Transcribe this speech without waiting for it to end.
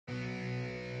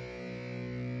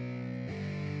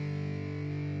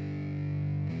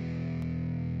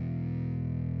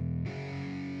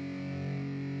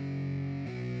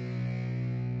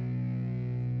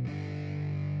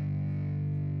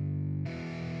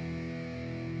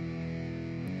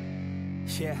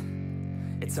Yeah,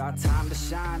 it's our time to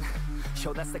shine.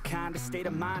 Show that's the kind of state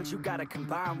of mind you gotta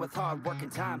combine with hard work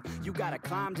and time. You gotta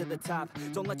climb to the top.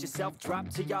 Don't let yourself drop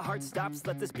till your heart stops.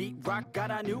 Let this beat rock. Got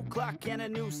a new clock and a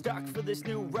new stock for this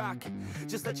new rock.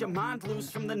 Just let your mind loose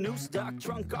from the new stock.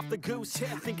 Drunk off the goose,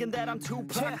 yeah. Thinking that I'm too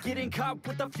pop, yeah. Getting caught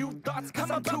with a few thoughts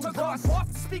cause I'm too lost. Off,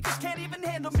 the speakers can't even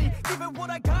handle me. Even what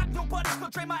I got, nobody's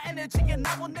gonna drain my energy. And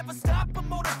I will never stop, I'm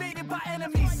motivated by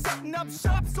enemies. Setting up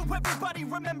shop so everybody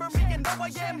remember me. And no,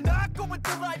 I am not going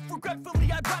through life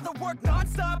regretfully. I'd rather work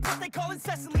non-stop, what they call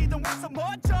incessantly, than work some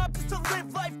odd job just to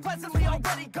live life pleasantly.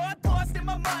 Already got lost in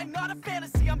my mind, not a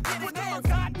fantasy, I'm getting ill.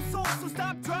 Forgotten soul, so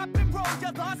stop, drop, and roll.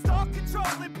 You lost all control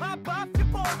and pop off your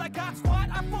ball. I got squat,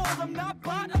 I fall, I'm not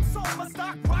bought, I'm sold. My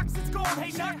stock rocks, it's gold.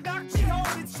 Hey, knock, knock, she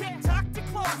holding shit, talk to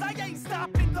close. I ain't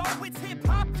stopping though, it's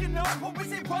hip-hop, you know. Or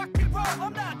is it rock and roll?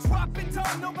 I'm not dropping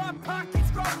down, no, my pocket's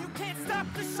grown. You can't stop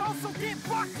the show, so get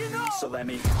rockin' on. So let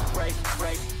me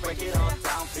break it all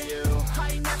down for you.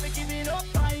 I ain't never giving up,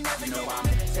 I ain't never giving up.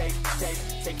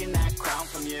 Taking that crown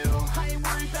from you. I ain't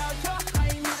worried about you, I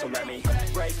ain't never. So let me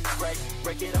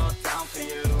break it all down for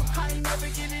you. I ain't never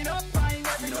giving up, I ain't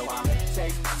never giving up.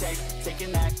 I'm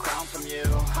taking that crown from you.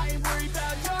 I ain't worried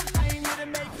about you, I ain't here to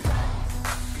make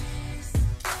friends.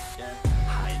 Yeah.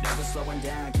 I ain't never slowing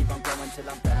down, keep on going till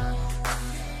I'm found.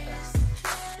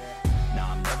 No,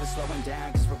 I'm never slowing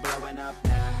down cause we're blowing up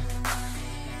now.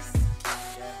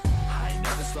 I ain't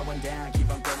never slowing down, keep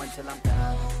on going till I'm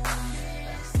down.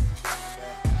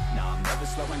 No, I'm never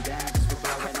slowing down cause we're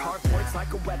blowing up. Hard words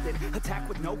like a weapon, attack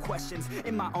with no questions.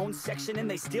 In my own section and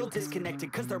they still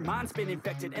disconnected cause their mind's been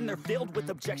infected and they're filled with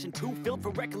objection. Too filled for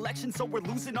recollection so we're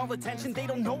losing all attention. They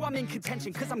don't know I'm in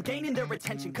contention cause I'm gaining their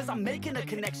attention. Cause I'm making a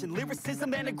connection.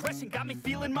 Lyricism and aggression got me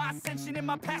feeling my ascension. In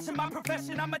my passion, my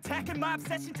profession, I'm attacking my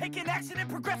obsession. Taking action and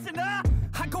progressing,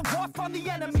 I go off on the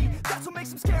enemy, that's what makes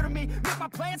them scared of me. Make my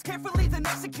plans carefully, then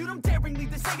execute them daringly.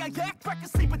 They say I act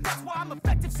recklessly, but that's why I'm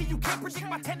effective. See, you can't predict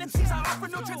my tendencies, I offer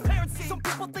no transparency. Some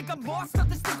people think I'm lost,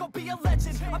 others think I'll be a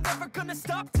legend. I'm never gonna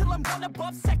stop till I'm one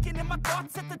above second. And my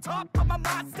thoughts at the top, but my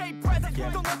mind stay present.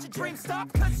 Don't let your dreams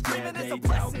stop, cause dreaming is a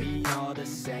blessing. They tell me all the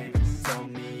same, told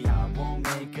me I won't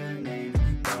make a name.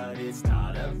 But it's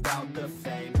not about the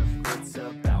fame, it's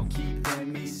about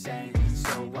keeping me sane.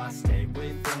 So I stay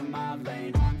within my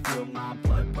lane, feel my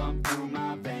blood pump through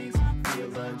my veins. Feel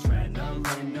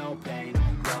adrenaline, no pain,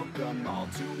 welcome all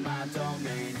to my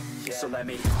domain. Yeah. So let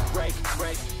me break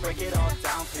it all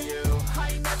down for you.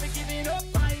 I ain't never giving up,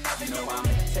 I ain't never giving up.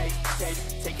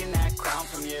 Taking that crown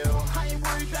from you. I ain't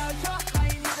worried about you, I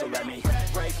ain't never. So let me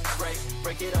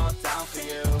break it all down for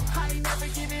you. I ain't never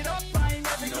giving up, I ain't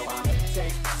never giving up.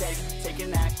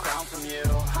 Taking that crown from you.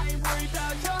 I ain't worried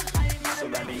about you, I ain't never. So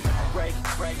let me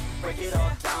break it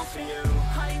all down for you.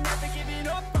 I ain't never giving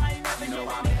up, I ain't never giving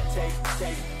up.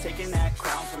 Taking that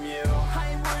crown from you. I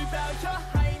ain't worried about you,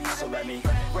 I ain't never. So let me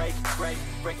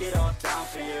break it all down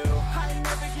for you. I ain't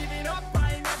never giving up,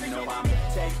 I ain't never giving up.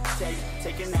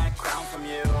 Taking that crown from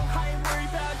you. I ain't worried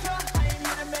about you, I ain't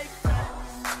here to make